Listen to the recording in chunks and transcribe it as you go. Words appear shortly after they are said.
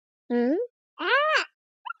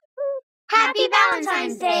Happy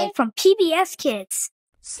Valentine's Day from PBS Kids.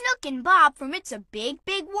 Snook and Bob from It's a Big,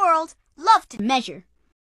 Big World love to measure.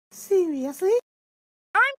 Seriously?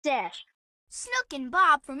 I'm Dash. Snook and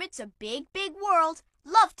Bob from It's a Big, Big World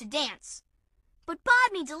love to dance. But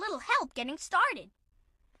Bob needs a little help getting started.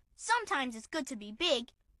 Sometimes it's good to be big,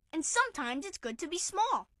 and sometimes it's good to be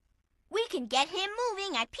small. We can get him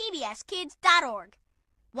moving at pbskids.org.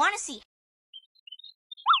 Want to see?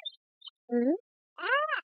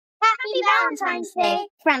 Happy Valentine's Day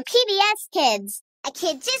from PBS Kids. A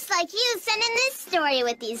kid just like you sent in this story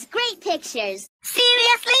with these great pictures.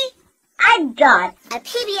 Seriously? I got a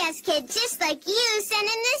PBS kid just like you sent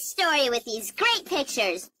in this story with these great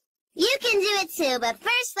pictures. You can do it too, but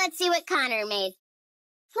first let's see what Connor made.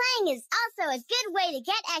 Playing is also a good way to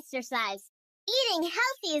get exercise. Eating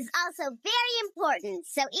healthy is also very important,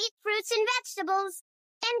 so eat fruits and vegetables.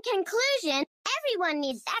 In conclusion, everyone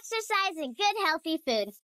needs exercise and good healthy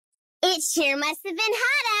food. It sure must have been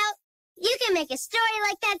hot out. You can make a story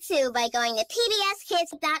like that too by going to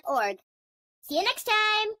pbskids.org. See you next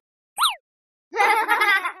time.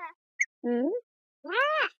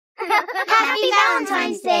 Happy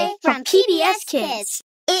Valentine's Day from PBS Kids.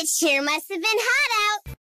 It sure must have been hot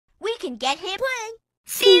out. We can get him playing.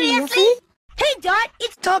 Seriously? Hey, Dot,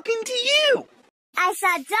 it's Talking to you! I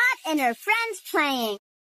saw Dot and her friends playing.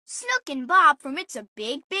 Snook and Bob from It's a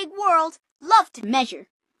Big, Big World love to measure.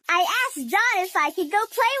 I asked Dot if I could go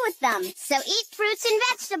play with them, so eat fruits and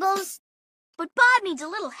vegetables. But Bob needs a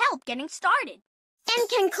little help getting started. In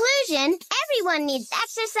conclusion, everyone needs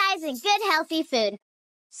exercise and good healthy food.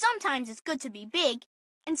 Sometimes it's good to be big,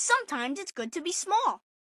 and sometimes it's good to be small.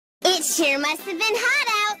 It sure must have been hot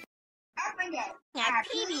out. At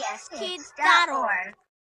pbskids.org.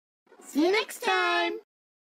 See you next time!